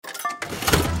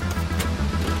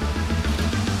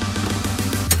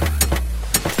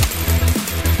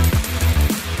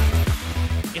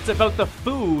It's about the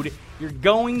food you're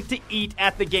going to eat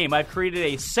at the game. I've created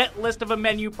a set list of a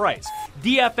menu price.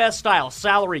 DFS style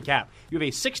salary cap. You have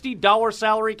a $60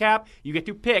 salary cap. You get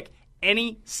to pick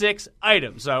any 6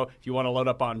 items. So if you want to load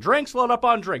up on drinks, load up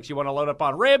on drinks. You want to load up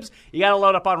on ribs, you got to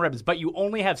load up on ribs. But you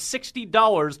only have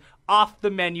 $60 off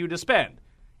the menu to spend.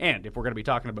 And if we're going to be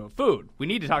talking about food, we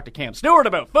need to talk to Cam Stewart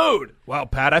about food. Well,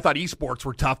 Pat, I thought esports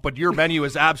were tough, but your menu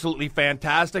is absolutely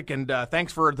fantastic, and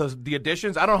thanks for the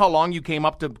additions. I don't know how long you came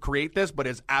up to create this, but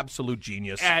it's absolute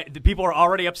genius. The people are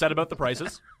already upset about the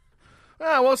prices.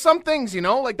 Well, some things,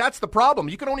 like that's the problem.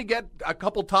 You can only get a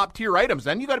couple top-tier items.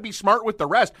 Then you got to be smart with the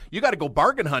rest. You got to go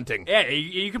bargain hunting. Yeah,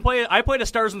 you can play. I played a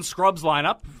Stars and Scrubs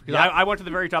lineup because I went to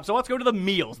the very top. So let's go to the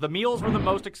meals. The meals were the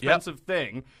most expensive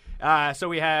thing. So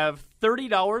we have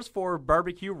 $30 for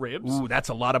barbecue ribs. Ooh, that's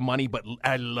a lot of money, but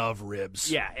I love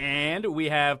ribs. Yeah, and we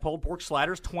have pulled pork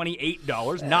sliders, $28.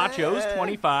 Nachos,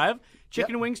 $25.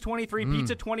 Chicken wings, $23.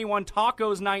 Pizza, $21.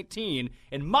 Tacos, $19.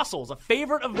 And mussels, a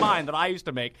favorite of mine that I used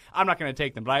to make. I'm not going to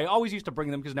take them, but I always used to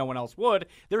bring them because no one else would.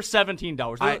 They're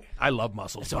 $17. I love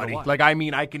mussels, so buddy.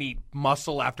 I can eat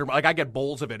mussel after. I get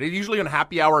bowls of it. Usually on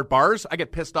happy hour at bars, I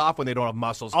get pissed off when they don't have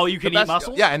mussels. Oh, you can eat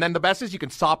mussels? Yeah, and then the best is you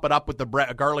can sop it up with the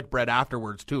garlic bread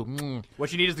afterwards, too.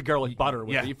 What you need is the garlic butter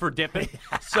for dipping.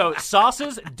 So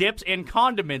sauces, dips, and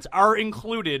condiments are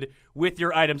included with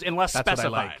your items unless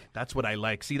specified. That's what I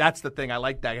like. See, that's the thing. I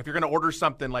like that. If you're going to order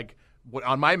something like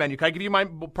on my menu, can I give you my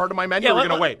part of my menu? Or are we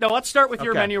going to wait? No, let's start with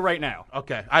your menu right now.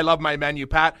 Okay. I love my menu,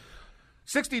 Pat.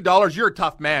 $60, you're a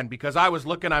tough man because I was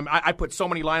looking. I put so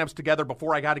many lineups together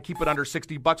before I got to keep it under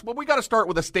 $60. But we got to start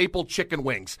with a staple: chicken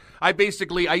wings. I used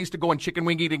to go in chicken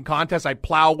wing eating contests. I'd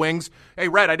plow wings. Hey,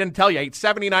 Red, I didn't tell you. I ate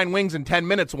 79 wings in 10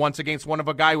 minutes once against one of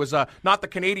a guy who was not the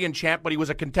Canadian champ, but he was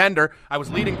a contender. I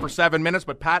was leading for 7 minutes.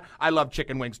 But Pat, I love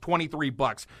chicken wings.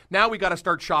 $23. Now we got to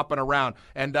start shopping around.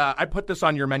 And I put this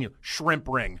on your menu: shrimp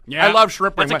ring. Yeah, I love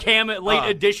shrimp ring. That's a Cam late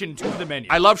addition to the menu.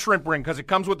 I love shrimp ring because it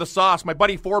comes with the sauce. My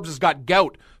buddy Forbes has got gout.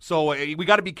 So we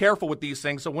got to be careful with these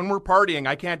things. So when we're partying,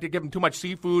 I can't give them too much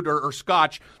seafood or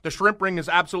scotch. The shrimp ring is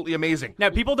absolutely amazing.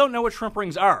 Now, people don't know what shrimp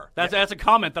rings are. That's a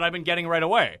comment that I've been getting right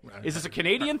away. Is this a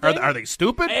Canadian thing? Are they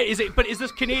stupid? But is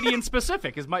this Canadian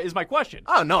specific? Is my question.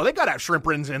 Oh no, they got to have shrimp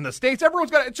rings in the States.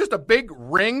 Everyone's got it's just a big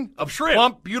ring of shrimp,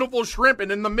 plump, beautiful shrimp,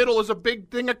 and in the middle is a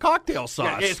big thing of cocktail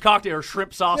sauce. Yeah, it's cocktail or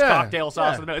shrimp sauce, cocktail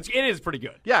sauce. Yeah. It is pretty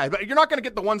good. Yeah, but you're not going to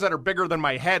get the ones that are bigger than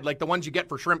my head, like the ones you get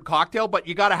for shrimp cocktail. But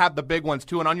you got to have the big ones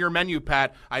too. And on your menu,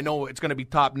 Pat, I know it's going to be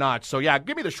top notch. So yeah,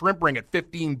 give me the shrimp ring at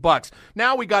 $15.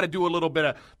 Now we got to do a little bit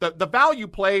of the value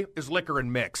play is liquor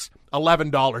and mix.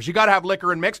 $11. You got to have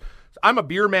liquor and mix. I'm a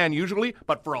beer man usually,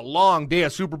 but for a long day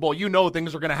of Super Bowl,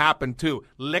 things are going to happen too.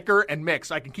 Liquor and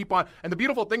mix. I can keep on. And the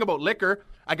beautiful thing about liquor,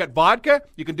 I got vodka.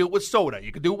 You can do it with soda.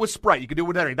 You can do it with Sprite. You can do it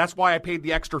with anything. That's why I paid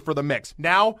the extra for the mix.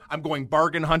 Now I'm going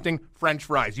bargain hunting. French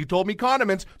fries. You told me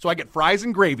condiments, so I get fries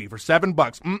and gravy for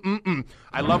 $7.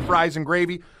 I love fries and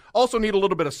gravy. Also need a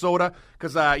little bit of soda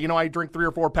because, I drink 3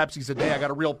 or 4 Pepsis a day. I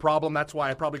got a real problem. That's why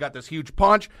I probably got this huge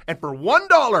punch. And for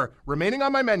 $1 remaining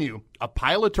on my menu, a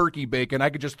pile of turkey bacon. I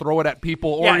could just throw it at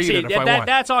people or eat it if I want.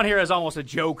 That's on here as almost a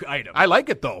joke item. I like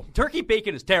it, though. Turkey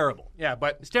bacon is terrible. Yeah,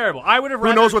 but it's terrible. I would have.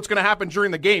 Who knows what's going to happen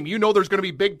during the game? There's going to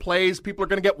be big plays. People are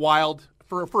going to get wild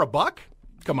for $1.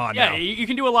 Come on, now. Yeah, you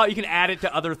can do a lot. You can add it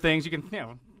to other things. You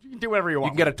can, do whatever you want.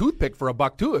 You can get a toothpick for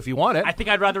 $1 too if you want it. I think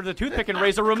I'd rather the toothpick and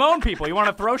raise a Ramon people. You want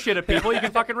to throw shit at people, you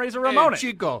can fucking raise a Ramon. Hey,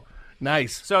 Chico.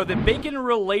 Nice. So the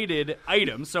bacon-related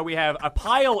items. So we have a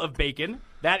pile of bacon.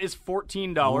 That is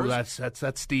 $14. Ooh,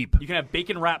 that's steep. You can have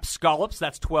bacon wrapped scallops.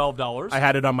 That's $12. I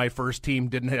had it on my first team.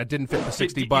 Didn't fit the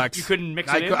 $60. You couldn't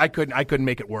mix it in? I couldn't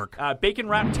make it work. Bacon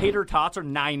wrapped tater tots are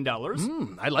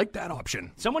 $9. I like that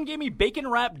option. Someone gave me bacon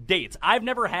wrapped dates. I've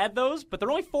never had those, but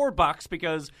they're only $4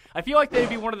 because I feel like they'd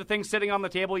be one of the things sitting on the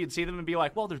table. You'd see them and be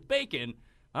like, well, there's bacon.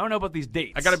 I don't know about these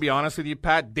dates. I got to be honest with you,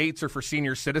 Pat. Dates are for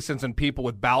senior citizens and people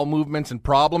with bowel movements and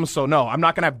problems. So, no, I'm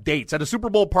not going to have dates. At a Super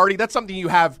Bowl party, that's something you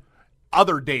have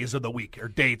other days of the week or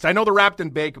dates. I know they're wrapped in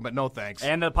bacon, but no thanks.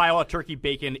 And the pile of turkey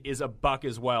bacon is $1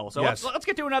 as well. So yes. let's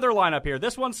get to another lineup here.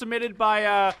 This one's submitted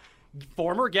by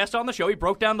former guest on the show. He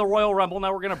broke down the Royal Rumble.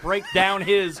 Now we're going to break down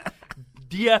his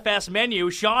DFS menu.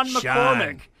 Sean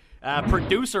McCormick.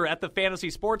 Producer at the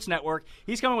Fantasy Sports Network.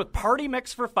 He's coming with party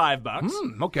mix for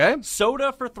 $5. Okay.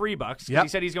 Soda for $3. He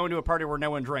said he's going to a party where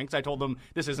no one drinks. I told him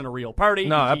this isn't a real party.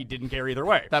 No, he didn't care either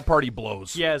way. That party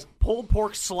blows. He has pulled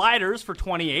pork sliders for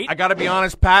 $28. I got to be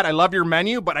honest, Pat. I love your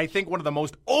menu, but I think one of the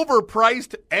most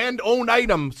overpriced and owned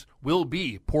items will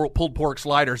be pulled pork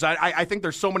sliders. I think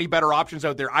there's so many better options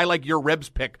out there. I like your ribs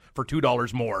pick for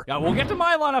 $2 more. Now, we'll get to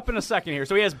my lineup in a second here.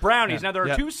 So he has brownies. Now, there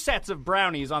are 2 sets of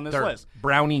brownies on this list.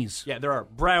 Brownies. Yeah, there are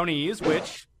brownies,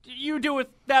 which you do with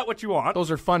that what you want.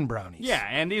 Those are fun brownies. Yeah,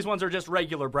 and these ones are just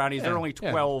regular brownies. They're only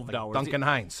 $12. Like Duncan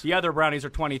Hines. The other brownies are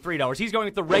 $23. He's going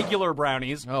with the regular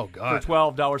brownies for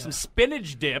 $12. Some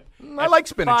spinach dip. I like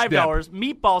spinach dip. $5.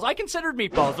 Meatballs. I considered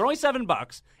meatballs. They're only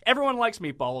 $7. Everyone likes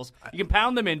meatballs. You can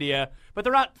pound them into you, but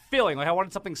they're not filling. Like, I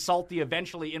wanted something salty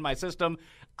eventually in my system.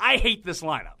 I hate this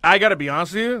lineup. I got to be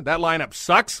honest with you, that lineup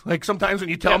sucks. Like, sometimes when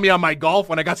you tell me on my golf,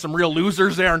 when I got some real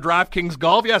losers there in DraftKings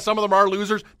Golf, yeah, some of them are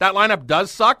losers. That lineup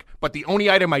does suck, but the only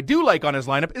item I do like on his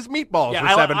lineup is meatballs for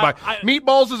 $7.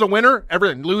 Meatballs is a winner.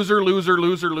 Everything.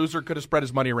 Loser. Could have spread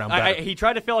his money around better. He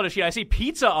tried to fill out a sheet. I see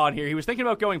pizza on here. He was thinking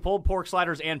about going pulled pork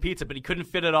sliders and pizza, but he couldn't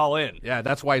fit it all in. Yeah,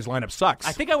 that's why his lineup sucks.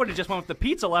 I think I would have just went with the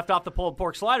pizza, left off the pulled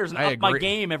pork sliders, and upped my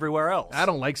game everywhere else. I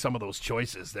don't like some of those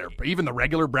choices there. Even the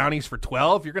regular brownies for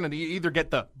 $12, you're going to either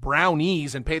get the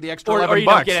brownies and pay the extra $11, or you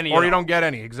don't get any. Or you don't get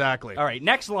any, exactly. All right,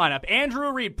 next lineup. Andrew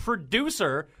Reid,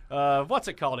 producer. What's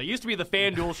it called? It used to be the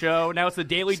FanDuel show. Now it's the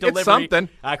Daily Delivery. It's something.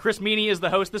 Chris Meany is the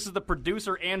host. This is the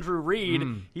producer, Andrew Reid.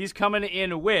 He's coming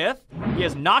in with, he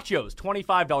has nachos,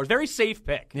 $25. Very safe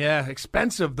pick. Yeah,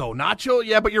 expensive though. Nacho?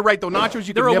 Yeah, but you're right though. Nachos,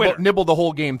 you can nibble the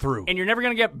whole game through. And you're never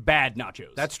going to get bad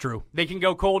nachos. That's true. They can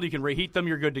go cold. You can reheat them.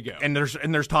 You're good to go. And there's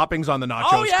toppings on the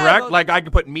nachos, correct? Like I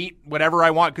can put meat, whatever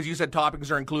I want, because you said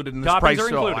toppings are included in this price.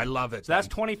 So I love it. So that's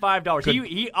 $25.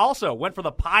 He also went for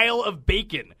the pile of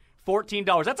bacon.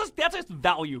 $14. That's a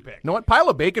value pick. You know what? Pile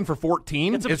of bacon for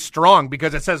 $14 is strong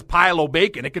because it says pile of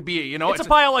bacon. It could be, it's a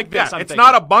pile like this. Yeah, it's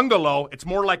not a bungalow. It's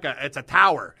more like it's a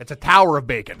tower. It's a tower of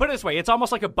bacon. Put it this way. It's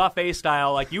almost like a buffet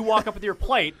style. Like you walk up with your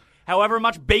plate, however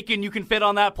much bacon you can fit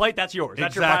on that plate, that's yours.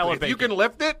 That's your pile of bacon. If you can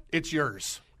lift it, it's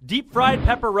yours. Deep fried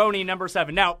pepperoni, number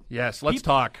 7. Now, yes, let's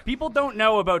talk. People don't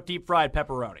know about deep fried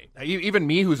pepperoni. Even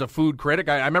me, who's a food critic,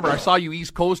 I remember I saw you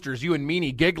East Coasters, you and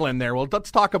Meany giggling there. Well, let's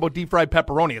talk about deep fried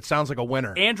pepperoni. It sounds like a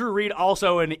winner. Andrew Reid,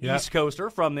 also an East Coaster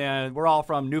we're all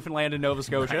from Newfoundland and Nova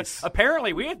Scotia. Nice.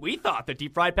 Apparently, we thought that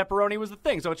deep fried pepperoni was the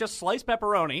thing. So it's just sliced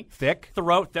pepperoni, thick,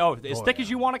 as thick as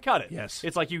you want to cut it. Yes,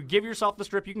 it's like you give yourself the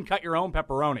strip. You can cut your own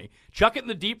pepperoni, chuck it in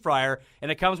the deep fryer,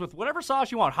 and it comes with whatever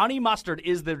sauce you want. Honey mustard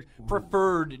is the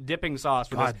preferred dipping sauce.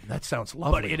 God, that sounds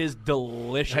lovely. But it is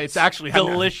delicious. It's actually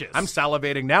delicious. I'm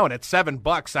salivating now, and at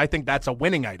 $7, I think that's a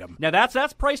winning item. Now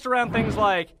that's priced around things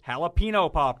like jalapeno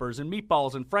poppers and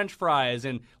meatballs and French fries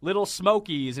and little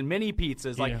smokies and mini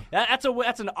pizzas. Like that's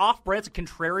an off-brand, it's a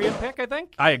contrarian pick, I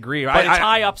think. I agree, but it's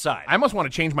high upside. I almost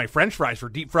want to change my French fries for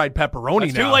deep fried pepperoni.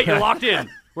 It's too late. You're locked in.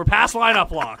 We're past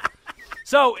lineup lock.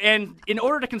 So, and in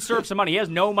order to conserve some money, he has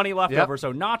no money left over.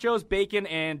 So nachos, bacon,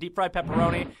 and deep fried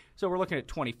pepperoni. So we're looking at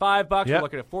 $25. We're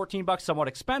looking at $14, somewhat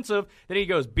expensive. Then he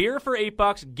goes beer for $8,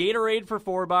 Gatorade for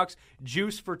 $4,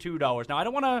 juice for $2. Now, I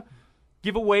don't want to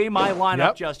give away my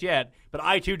lineup just yet, but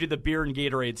I too did the beer and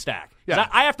Gatorade stack. Yeah.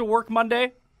 I have to work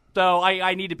Monday, so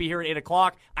I need to be here at 8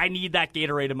 o'clock. I need that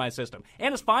Gatorade in my system.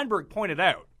 And as Feinberg pointed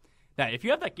out, now, if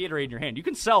you have that Gatorade in your hand, you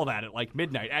can sell that at like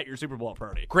midnight at your Super Bowl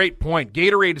party. Great point.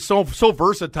 Gatorade is so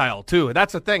versatile, too.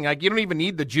 That's the thing. Like, you don't even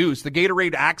need the juice. The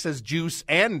Gatorade acts as juice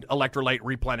and electrolyte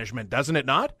replenishment, doesn't it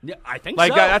not? Yeah, I think so.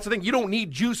 That's the thing. You don't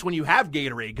need juice when you have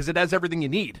Gatorade because it has everything you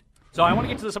need. So I want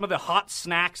to get to some of the hot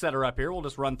snacks that are up here. We'll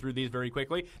just run through these very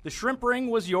quickly. The shrimp ring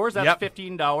was yours. That's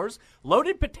 $15.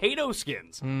 Loaded potato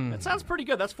skins. That sounds pretty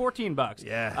good. That's $14.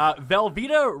 Yeah.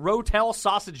 Velveeta Rotel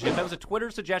sausage dip. That was a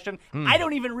Twitter suggestion. I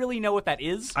don't even really know what that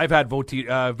is. I've had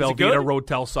Velveeta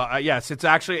Rotel sauce. Yes,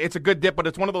 it's a good dip, but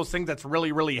it's one of those things that's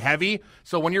really, really heavy.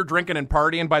 So when you're drinking and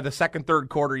partying, by the second, third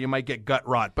quarter, you might get gut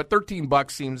rot. But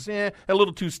 $13 seems a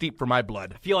little too steep for my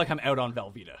blood. I feel like I'm out on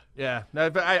Velveeta. Yeah.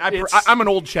 I'm an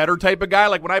old cheddar type of guy.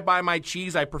 Like when I buy my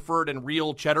cheese, I prefer it in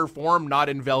real cheddar form, not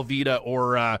in Velveeta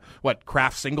or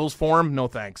Kraft Singles form. No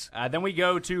thanks. Then we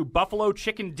go to Buffalo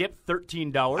Chicken Dip,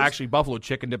 $13. Actually, Buffalo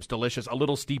Chicken Dip's delicious. A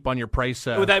little steep on your price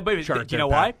chart. You know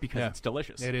why? Because it's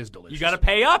delicious. It is delicious. You got to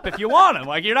pay up if you want them.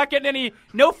 Like you're not getting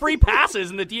no free passes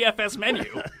in the DFS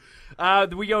menu.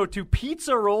 We go to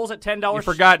pizza rolls at $10. You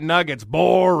forgot nuggets.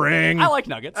 Boring. I like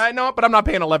nuggets. I know, but I'm not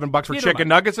paying $11 for chicken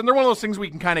nuggets, and they're one of those things we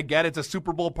can kind of get. It's a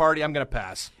Super Bowl party. I'm going to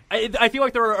pass. I feel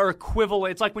like there are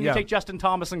equivalent. It's like when you take Justin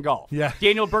Thomas in golf. Yeah.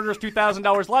 Daniel Berger's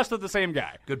 $2,000 less than the same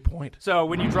guy. Good point. So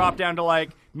when you drop down to like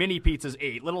mini pizzas,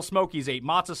 $8, little smokies, $8,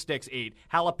 matzo sticks, $8,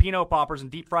 jalapeno poppers, and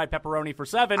deep fried pepperoni for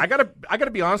 $7. I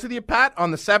gotta be honest with you, Pat.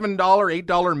 On the $7,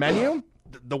 $8 menu,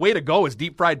 the way to go is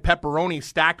deep fried pepperoni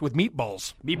stacked with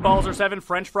meatballs. Meatballs are $7,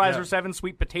 French fries are $7,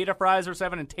 sweet potato fries are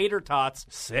 $7, and tater tots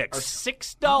are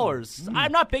 $6.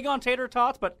 I'm not big on tater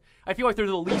tots, but I feel like they're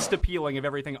the least appealing of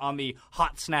everything on the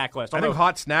hot snack list. I think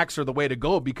hot snacks are the way to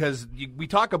go because we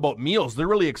talk about meals. They're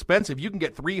really expensive. You can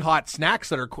get 3 hot snacks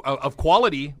that are of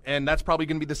quality, and that's probably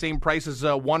going to be the same price as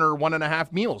 1 or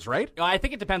 1.5 meals, right? I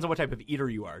think it depends on what type of eater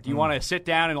you are. Do you want to sit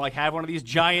down and like have one of these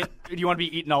giant? Do you want to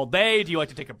be eating all day? Do you like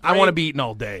to take a break? I want to be eating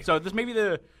all day. So this may be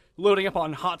the loading up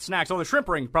on hot snacks. Oh, the shrimp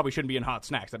ring probably shouldn't be in hot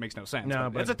snacks. That makes no sense. No,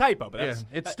 but it's a typo. But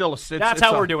it's still that's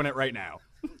how we're doing it right now.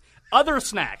 Other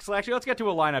snacks. Actually, let's get to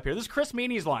a lineup here. This is Chris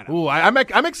Meany's lineup. Ooh,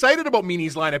 I'm excited about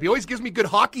Meany's lineup. He always gives me good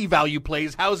hockey value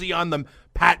plays. How's he on the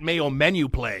Pat Mayo menu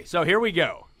play? So here we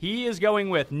go. He is going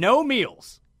with no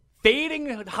meals, fading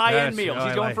high-end meals.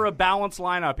 He's going for a balanced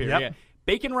lineup here. Yep. Yeah.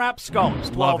 Bacon wrapped scallops,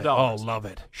 $12. Oh, love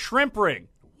it. Shrimp ring.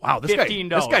 Wow, this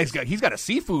 $15. He's got a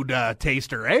seafood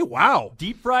taster, eh? Wow.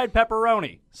 Deep fried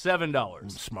pepperoni,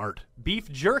 $7. Smart. Beef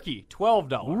jerky,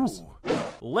 $12. Ooh.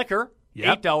 Liquor,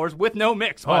 Yep. $8 with no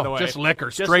mix, by the way. Just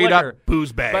liquor. Straight up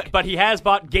booze bag. But he has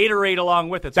bought Gatorade along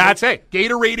with it. So that's it.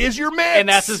 Gatorade is your mix. And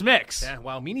that's his mix. Yeah,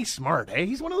 wow, Meany's smart, eh?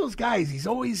 He's one of those guys. He's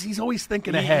always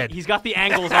thinking ahead. He's got the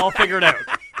angles all figured out.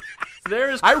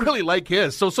 I really like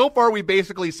his. So far we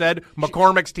basically said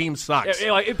McCormick's team sucks.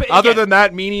 Other than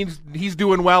that, Meany, he's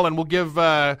doing well, and we'll give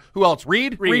who else?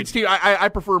 Reed's team. I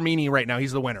prefer Meany right now.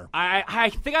 He's the winner. I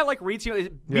think I like Reed's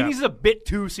team. Meany's a bit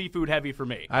too seafood heavy for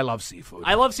me. I love seafood.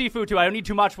 I love seafood too. I don't need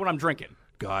too much when I'm drinking.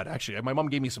 God, actually, my mom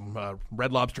gave me some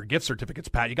Red Lobster gift certificates.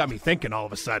 Pat, you got me thinking all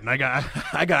of a sudden. I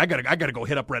gotta go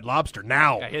hit up Red Lobster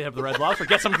now. Hit up the Red Lobster.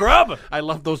 Get some grub. I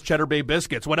love those Cheddar Bay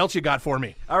biscuits. What else you got for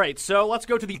me? All right, so let's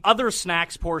go to the other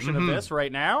snacks portion of this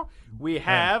right now. We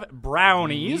have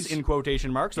brownies in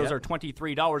quotation marks. Those are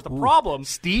 $23. The problem,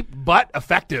 steep but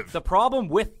effective. The problem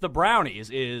with the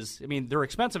brownies is, I mean, they're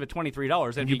expensive at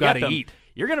 $23, and you got to eat.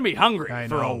 You're going to be hungry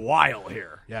for a while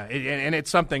here. Yeah, and it's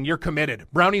something you're committed.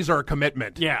 Brownies are a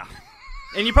commitment. Yeah.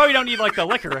 And you probably don't need like the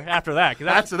liquor after that.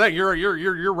 That's the thing.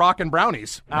 You're rocking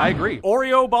brownies. I agree.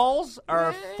 Oreo balls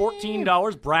are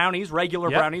 $14. Brownies, regular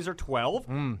brownies, are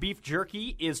 $12. Beef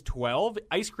jerky is $12.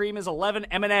 Ice cream is $11.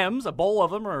 M&Ms, a bowl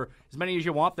of them, or as many as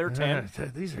you want. They're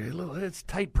 $10. These are it's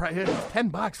tight price. It's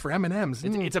 $10 for M&Ms.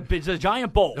 It's a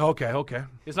giant bowl. Okay.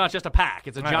 It's not just a pack.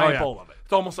 It's a giant bowl of it.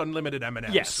 It's almost unlimited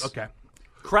M&Ms. Yes. Okay.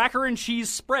 Cracker and cheese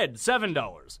spread,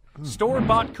 $7.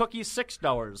 Store-bought cookies,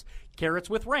 $6. Carrots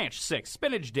with ranch, $6.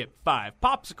 Spinach dip, $5.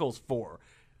 Popsicles, $4.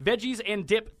 Veggies and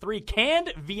dip, $3.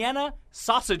 Canned Vienna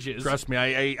sausages. Trust me,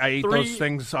 I ate those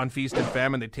things on Feast and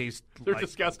Famine. They taste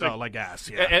disgusting. Like ass.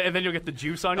 Yeah. And then you'll get the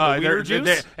juice on you, the wiener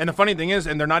juice. And the funny thing is,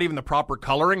 and they're not even the proper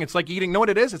coloring. It's like eating. Know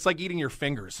what it is? It's like eating your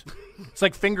fingers. It's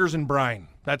like fingers and brine.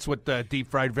 That's what deep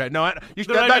fried veg. No, you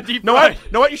should.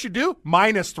 Know what you should do?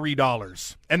 Minus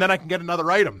 $3, and then I can get another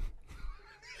item.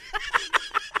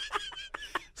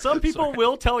 Some people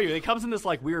will tell you it comes in this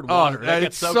like weird water. That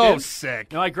it's so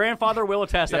sick. My grandfather will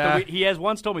attest that he has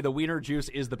once told me the wiener juice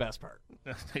is the best part.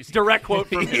 Direct quote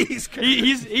from him. He's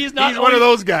one of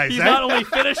those guys. He's not only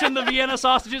finishing the Vienna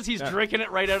sausages, he's drinking it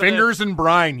right out of fingers and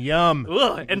brine. Yum.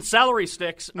 Ugh. And celery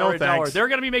sticks are $1. They're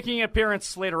going to be making an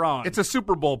appearance later on. It's a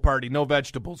Super Bowl party. No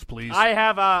vegetables, please. I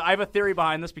have a theory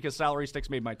behind this because celery sticks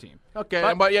made my team.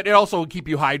 Okay, but it also will keep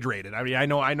you hydrated. I mean, I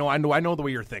know the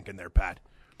way you're thinking there, Pat.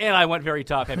 And I went very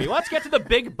top heavy. Let's get to the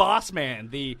big boss man,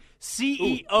 the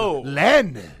CEO.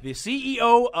 Len. The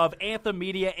CEO of Anthem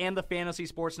Media and the Fantasy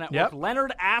Sports Network,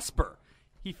 Leonard Asper.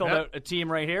 He filled out a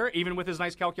team right here, even with his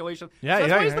nice calculation. Yeah, so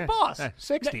that's why he's the boss.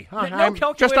 60. No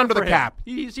calculator just under the for cap.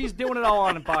 He's doing it all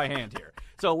on by hand here.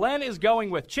 So Len is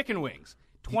going with chicken wings,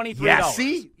 $23. Yeah,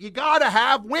 see? You got to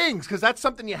have wings because that's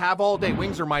something you have all day.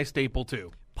 Wings are my staple,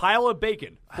 too. Pile of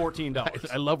bacon, $14.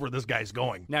 I love where this guy's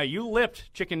going. Now, you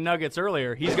lipped chicken nuggets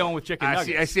earlier. He's going with chicken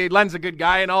nuggets. I see Len's a good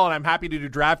guy and all, and I'm happy to do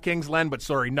DraftKings, Len, but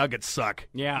sorry, nuggets suck.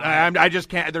 Yeah. I just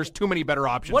can't. There's too many better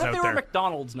options out there. What if they were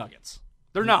McDonald's nuggets?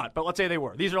 They're not, but let's say they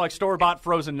were. These are like store-bought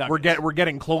frozen nuggets. We're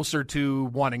getting closer to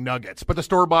wanting nuggets, but the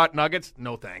store-bought nuggets,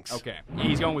 no thanks. Okay.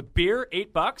 He's going with beer,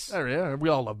 $8. Oh, yeah, we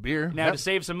all love beer. Now, to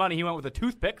save some money, he went with a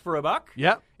toothpick for $1.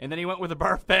 Yep. And then he went with a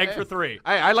barf bag for $3.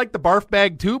 I like the barf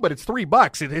bag, too, but it's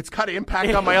 $3. It's got to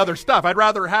impact on my other stuff. I'd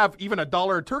rather have even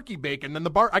 $1 turkey bacon than the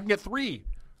bar. I can get 3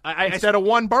 instead of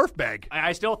 1 barf bag.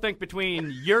 I still think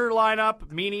between your lineup,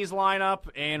 Meany's lineup,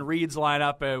 and Reed's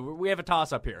lineup, we have a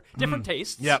toss-up here. Different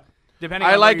tastes. Yep. depending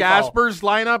I on like where you fall. Asper's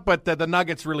lineup, but the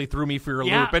Nuggets really threw me for a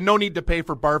Yeah. loop. And no need to pay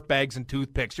for barf bags and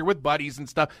toothpicks. You're with buddies and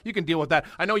stuff. You can deal with that.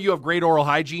 I know you have great oral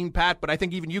hygiene, Pat, but I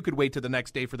think even you could wait till the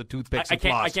next day for the toothpicks I and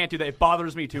can't. floss. I can't do that. It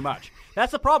bothers me too much.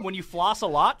 That's the problem. When you floss a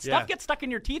lot, stuff Yeah. gets stuck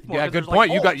in your teeth more. Yeah, 'cause good there's, point. Like,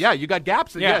 holes. You got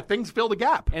gaps. Yeah. Yeah, things fill the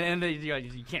gap. And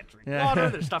you can't drink Yeah. water.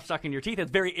 There's stuff stuck in your teeth. It's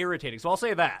very irritating. So I'll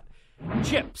say that.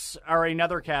 Chips are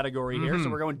another category here. So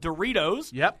we're going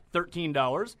Doritos. Yep.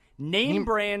 $13. Name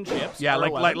brand chips. Yeah, are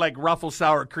like 11. like Ruffles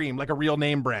sour cream, like a real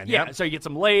name brand. Yeah. Yeah, So you get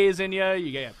some Lay's in you.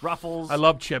 You get Ruffles. I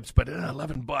love chips, but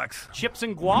 $11. Chips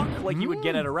and guac, like you would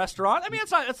get at a restaurant. I mean,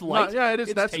 it's light. yeah, it is.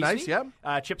 It's That's tasty. nice,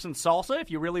 yeah. Chips and salsa,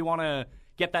 if you really want to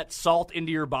get that salt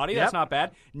into your body, that's Yep. not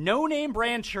bad. No name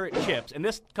brand chips, and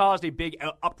this caused a big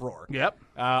uproar. Yep.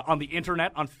 On the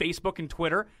internet, on Facebook and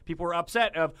Twitter, people were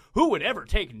upset of who would ever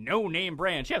take no name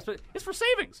brand chips, but it's for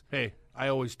savings. Hey, I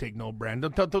always take no brand.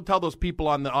 Don't tell those people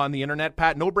on the internet,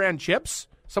 Pat. No brand chips.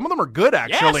 Some of them are good,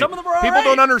 actually. some of them are all People right.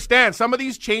 don't understand. Some of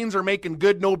these chains are making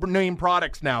good no-name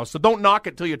products now, so don't knock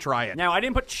it till you try it. Now, I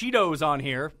didn't put Cheetos on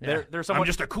here. They're somewhat I'm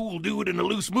just a cool dude in a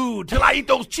loose mood. Till I eat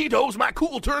those Cheetos, my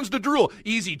cool turns to drool.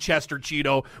 Easy, Chester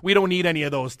Cheeto. We don't need any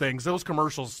of those things. Those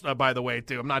commercials, by the way,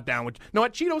 too. I'm not down with. You know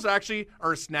what? Cheetos actually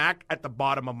are a snack at the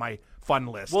bottom of my fun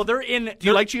list. Well, they're in. do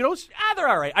you like Cheetos? They're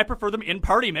all right. I prefer them in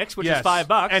Party Mix, which is Yes.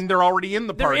 $5, and they're already in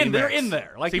the They're party in- mix. they're in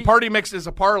there. Like See, you- Party Mix is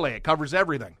a parlay. It covers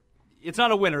everything. It's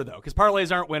not a winner though, because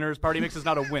parlays aren't winners. Party Mix is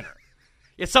not a winner.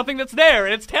 It's something that's there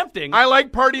and it's tempting. I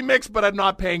like Party Mix, but I'm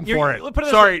not paying for it. put it this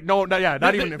Sorry, way. not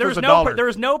even if there's there's a no dollar.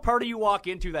 There's no party you walk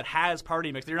into that has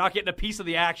Party Mix. You're not getting a piece of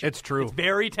the action. It's true. It's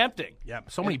very tempting. Yeah,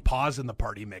 so many paws in the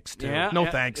Party Mix, too. Yeah, no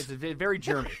yeah, thanks. It's very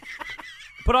germy.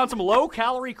 Put on some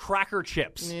low-calorie cracker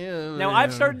chips. Now,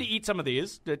 I've started to eat some of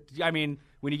these. I mean,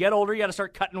 when you get older, you got to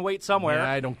start cutting weight somewhere. Yeah,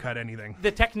 I don't cut anything.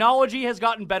 The technology has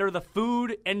gotten better. The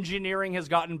food engineering has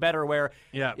gotten better. Where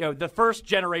the first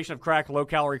generation of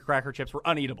low-calorie cracker chips were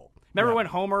uneatable. Remember when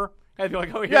Homer had to be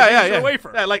like, "Oh, here's a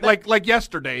wafer." Yeah, like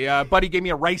yesterday, Buddy gave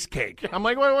me a rice cake. I'm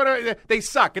like, what they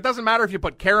suck. It doesn't matter if you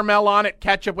put caramel on it,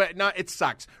 ketchup. No, it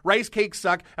sucks. Rice cakes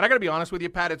suck. And I got to be honest with you,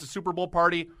 Pat. It's a Super Bowl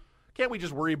party. Can't we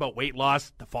just worry about weight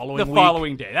loss the following week?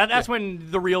 Following day. That's when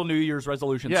the real New Year's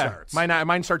resolution starts.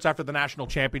 Mine starts after the national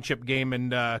championship game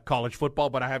in college football,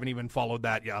 but I haven't even followed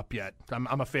that up yet.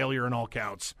 I'm a failure in all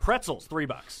counts. Pretzels,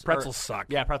 $3. Pretzels suck.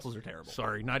 Yeah, pretzels are terrible.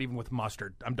 Sorry, not even with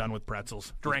mustard. I'm done with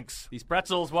pretzels. Drinks. These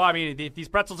pretzels, well, I mean, if these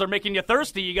pretzels are making you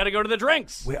thirsty, you got to go to the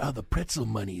drinks. Where are the pretzel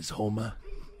monies, Homer?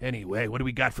 Anyway, what do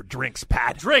we got for drinks,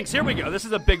 Pat? Drinks, here we go. This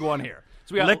is a big one here.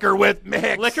 So we got Liquor with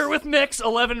mix. Liquor with mix,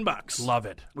 $11. Love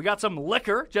it. We got some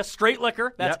liquor, just straight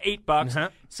liquor. That's $8. Uh-huh.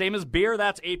 Same as beer.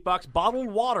 That's $8. Bottled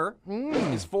water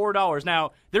is $4.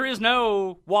 Now there is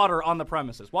no water on the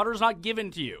premises. Water is not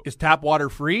given to you. Is tap water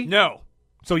free? No.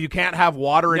 So you can't have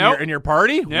water Nope. in your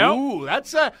party? Nope. Ooh,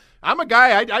 that's I'm a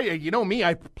guy. I you know me.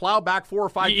 I plow back 4 or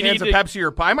 5 You cans of need to- Pepsi or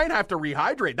Pie. I might have to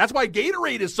rehydrate. That's why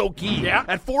Gatorade is so key. Yeah.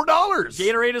 At $4.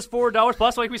 Gatorade is $4.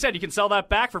 Plus, like we said, you can sell that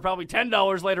back for probably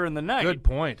 $10 later in the night. Good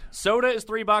point. Soda is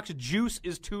 $3. Juice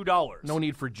is $2. No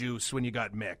need for juice when you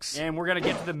got mix. And we're going to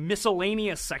get to the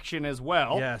miscellaneous section as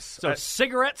well. Yes. So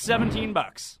cigarettes,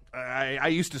 $17. I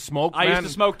used to smoke. I used man. to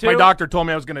smoke, too. My doctor told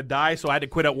me I was going to die, so I had to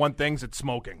quit at one thing. It's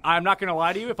smoking. I'm not going to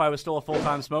lie to you. If I was still a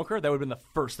full-time smoker, that would have been the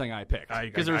first thing I picked.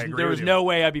 Because I agree there was with you. no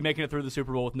way I'd be making it through the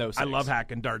Super Bowl with no I cigs. love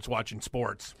hacking darts watching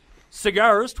sports.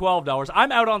 Cigars, $12.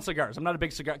 I'm out on cigars. I'm not a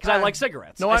big cigar because I like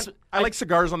cigarettes. No, I like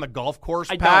cigars on the golf course,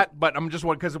 I Pat, don't. but I'm just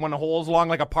because when the hole's long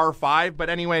like a par 5. But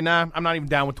anyway, I'm not even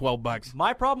down with $12.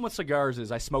 My problem with cigars is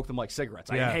I smoke them like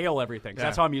cigarettes. I Yeah. inhale everything. 'Cause Yeah.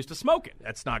 That's how I'm used to smoking.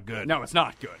 That's not good. No, it's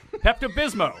not good.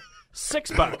 Pepto-Bismol,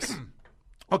 $6.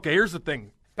 Okay, here's the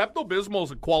thing. Pepto-Bismol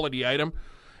is a quality item.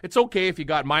 It's okay if you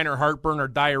got minor heartburn or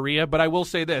diarrhea, but I will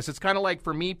say this. It's kind of like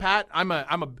for me, Pat, I'm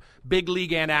a big league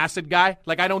antacid guy.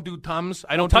 Like I don't do Tums.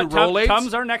 I don't do Rolaids.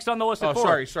 Tums are next on the list at Oh,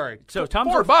 $4. sorry. So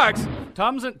Tums $4.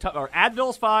 Tums or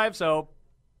Advil's $5, so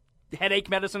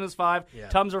headache medicine is $5. Yeah.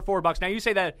 Tums are $4. Now you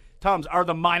say that Tums are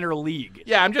the minor league.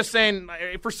 Yeah, I'm just saying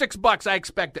for $6, I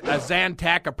expect a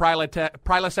Zantac, a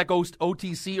Prilosec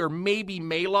OTC, or maybe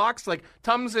Malox. Like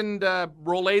Tums and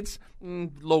Rolaids,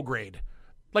 low grade.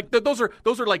 Like those are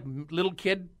like little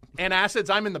kid antacids.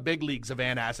 I'm in the big leagues of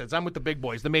antacids. I'm with the big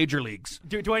boys, the major leagues.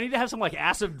 Do I need to have some like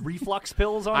acid reflux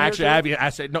pills on? I actually here have too? you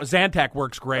acid. No, Zantac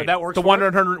works great. Oh, that works The for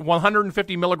you?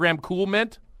 150 milligram Cool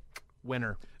Mint.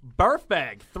 Winner. Barf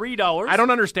bag, $3. I don't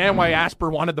understand why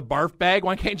Asper wanted the barf bag.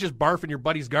 Why can't you just barf in your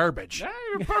buddy's garbage? Yeah,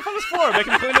 you barf on his floor. They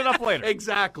can clean it up later.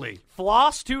 Exactly.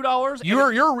 Floss, $2.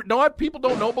 You know what? People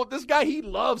don't know about this guy. He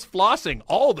loves flossing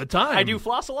all the time. I do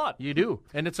floss a lot. You do.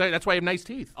 And that's why you have nice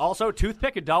teeth. Also,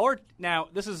 toothpick, $1. Now,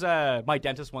 this is my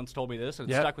dentist once told me this, and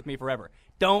it stuck with me forever.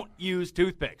 Don't use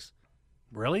toothpicks.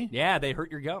 Really? Yeah, they hurt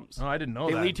your gums. Oh, I didn't know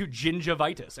they that. They lead to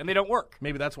gingivitis, and they don't work.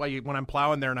 Maybe that's why when I'm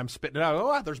plowing there and I'm spitting it out,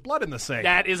 wow, there's blood in the sink.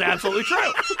 That is absolutely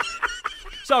true.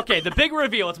 So, okay, the big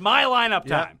reveal. It's my lineup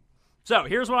time. So,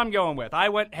 here's what I'm going with. I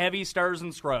went heavy stars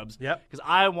and scrubs because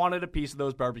I wanted a piece of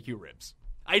those barbecue ribs.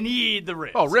 I need the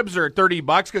ribs. Oh, ribs are $30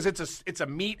 because it's a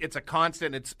meat, it's a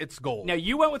constant, it's gold. Now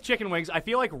you went with chicken wings. I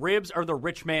feel like ribs are the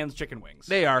rich man's chicken wings.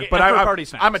 They are, but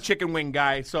I'm a chicken wing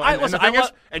guy. So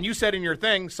and you said in your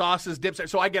thing sauces, dips.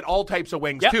 So I get all types of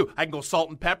wings too. I can go salt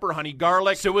and pepper, honey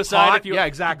garlic, suicide. Hot. Do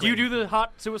Exactly. you do the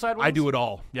hot suicide wings? I do it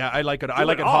all. Yeah, I like it. I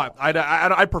like it hot.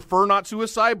 I prefer not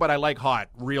suicide, but I like hot,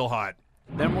 real hot.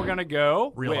 Then we're gonna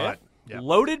go real with hot. Yep.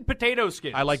 Loaded potato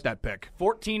skins. I like that pick.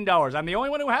 $14. I'm the only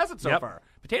one who has it so far.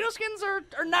 Potato skins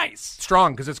are nice.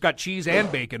 Strong because it's got cheese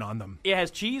and bacon on them. It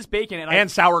has cheese, bacon,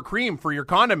 and sour cream for your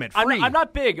condiment. Free. I'm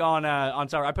not big on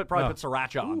sour. I probably put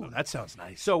sriracha on them. That sounds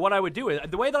nice. So what I would do is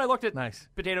the way that I looked at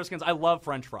potato skins. I love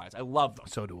French fries. I love them.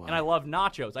 So do I. And I love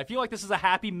nachos. I feel like this is a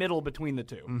happy middle between the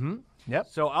two. Mm-hmm. Yep.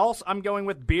 So I'm going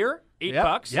with beer,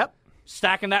 $8. Yep.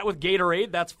 Stacking that with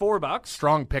Gatorade, that's $4.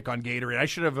 Strong pick on Gatorade. I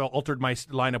should have altered my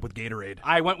lineup with Gatorade.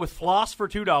 I went with floss for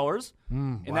 $2.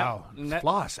 Wow.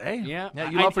 Floss, eh? Yeah.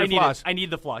 You love your floss. I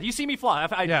need the floss. You see me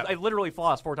floss. I literally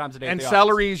floss 4 times a day. And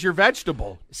celery is your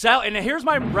vegetable. And here's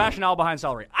my rationale behind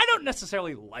celery. I don't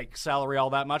necessarily like celery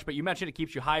all that much, but you mentioned it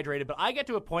keeps you hydrated. But I get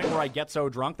to a point where I get so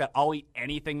drunk that I'll eat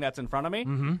anything that's in front of me.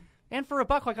 Mm-hmm. And for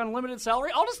 $1, like unlimited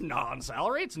celery, I'll just gnaw on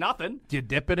celery. It's nothing. Do you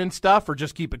dip it in stuff or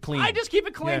just keep it clean? I just keep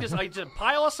it clean. Just a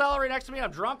pile of celery next to me. I'm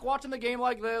drunk watching the game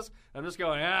like this. I'm just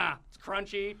going, it's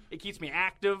crunchy. It keeps me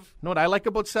active. You know what I like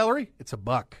about celery? It's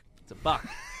 $1. It's $1.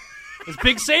 It's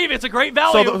big save. It's a great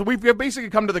value. So we've basically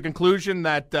come to the conclusion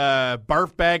that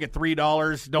barf bag at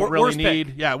 $3 don't really need.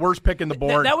 Pick. Yeah, worst pick in the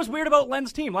board. That was weird about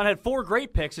Len's team. Len had 4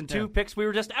 great picks and 2 picks we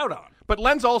were just out on. But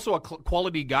Len's also a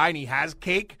quality guy, and he has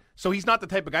cake. So he's not the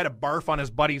type of guy to barf on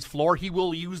his buddy's floor. He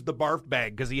will use the barf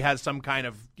bag because he has some kind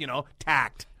of,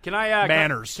 tact.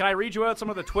 Manners. Can I read you out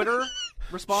some of the Twitter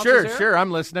responses here? Sure.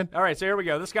 I'm listening. All right, so here we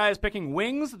go. This guy is picking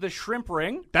wings, the shrimp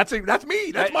ring. That's me.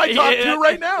 That's my top 2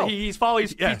 right now. He's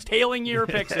tailing your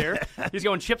picks here. He's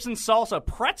going chips and salsa,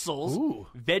 pretzels,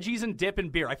 veggies and dip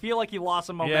and beer. I feel like he lost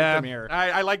some momentum here.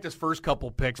 I like this first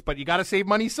couple picks, but you got to save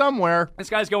money somewhere. This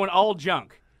guy's going all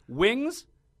junk. Wings,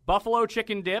 buffalo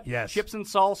chicken dip, chips and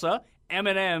salsa,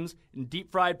 M&Ms, and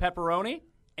deep fried pepperoni,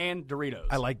 and Doritos.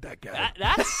 I like that guy.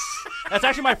 That's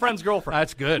actually my friend's girlfriend.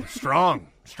 That's good. Strong.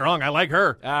 I like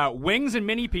her. Wings and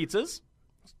mini pizzas.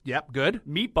 Yep, good.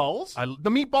 Meatballs. The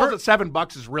meatballs at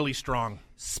 $7 is really strong.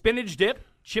 Spinach dip,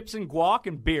 chips and guac,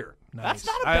 and beer. Nice. That's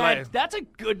not a bad. That's a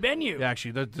good menu. Yeah,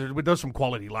 actually, there's some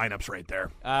quality lineups right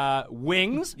there.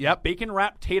 Wings. Yep. Bacon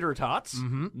wrapped tater tots.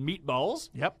 Meatballs.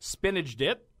 Yep. Spinach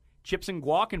dip, chips and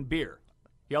guac, and beer.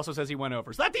 He also says he went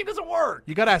over. So that team doesn't work.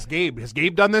 You got to ask Gabe. Has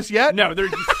Gabe done this yet? No.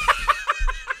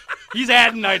 He's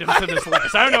adding items to this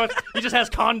list. I don't know. He just has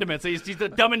condiments. He's the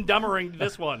Dumb and Dumbering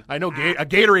this one. I know a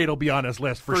Gatorade will be on his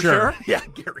list for sure. Yeah,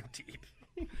 guaranteed.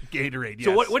 Gatorade, yes.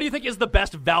 So what do you think is the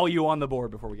best value on the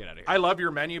board before we get out of here? I love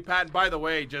your menu, Pat. And by the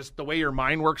way, just the way your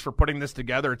mind works for putting this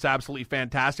together, it's absolutely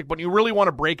fantastic. But you really want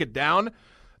to break it down.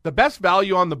 The best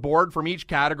value on the board from each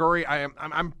category,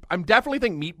 I'm definitely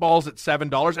think meatballs at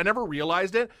 $7. I never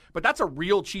realized it, but that's a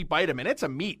real cheap item, and it's a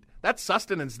meat. That's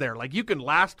sustenance there. Like, you can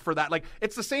last for that. Like,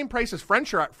 it's the same price as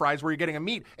French fries where you're getting a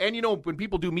meat. And, when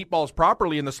people do meatballs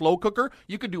properly in the slow cooker,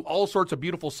 you can do all sorts of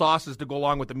beautiful sauces to go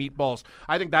along with the meatballs.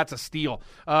 I think that's a steal.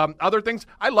 Other things,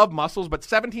 I love mussels, but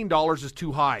 $17 is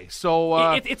too high.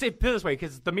 So it's this way,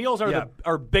 because the meals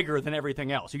are bigger than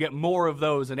everything else. You get more of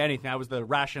those than anything. That was the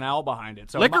rationale behind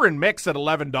it. So liquor and mix at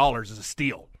 $11 is a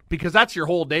steal. Because that's your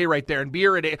whole day right there. And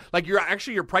beer at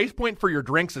your price point for your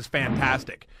drinks is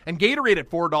fantastic. And Gatorade at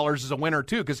 $4 is a winner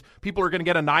too, because people are going to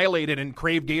get annihilated and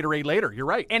crave Gatorade later. You're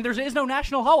right. And there is no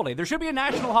national holiday. There should be a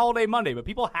national holiday Monday, but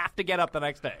people have to get up the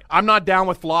next day. I'm not down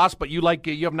with floss, but you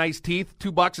have nice teeth.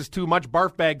 $2 is too much.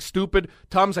 Barf bag, stupid.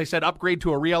 Tums, I said upgrade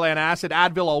to a real antacid.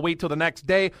 Advil, I'll wait till the next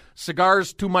day.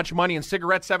 Cigars, too much money. And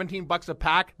cigarettes, $17 a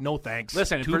pack. No thanks.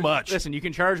 Listen, too much. Listen, you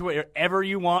can charge whatever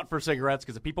you want for cigarettes,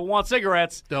 because if people want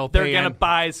cigarettes, they're going to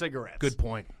buy cigarettes. Good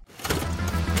point.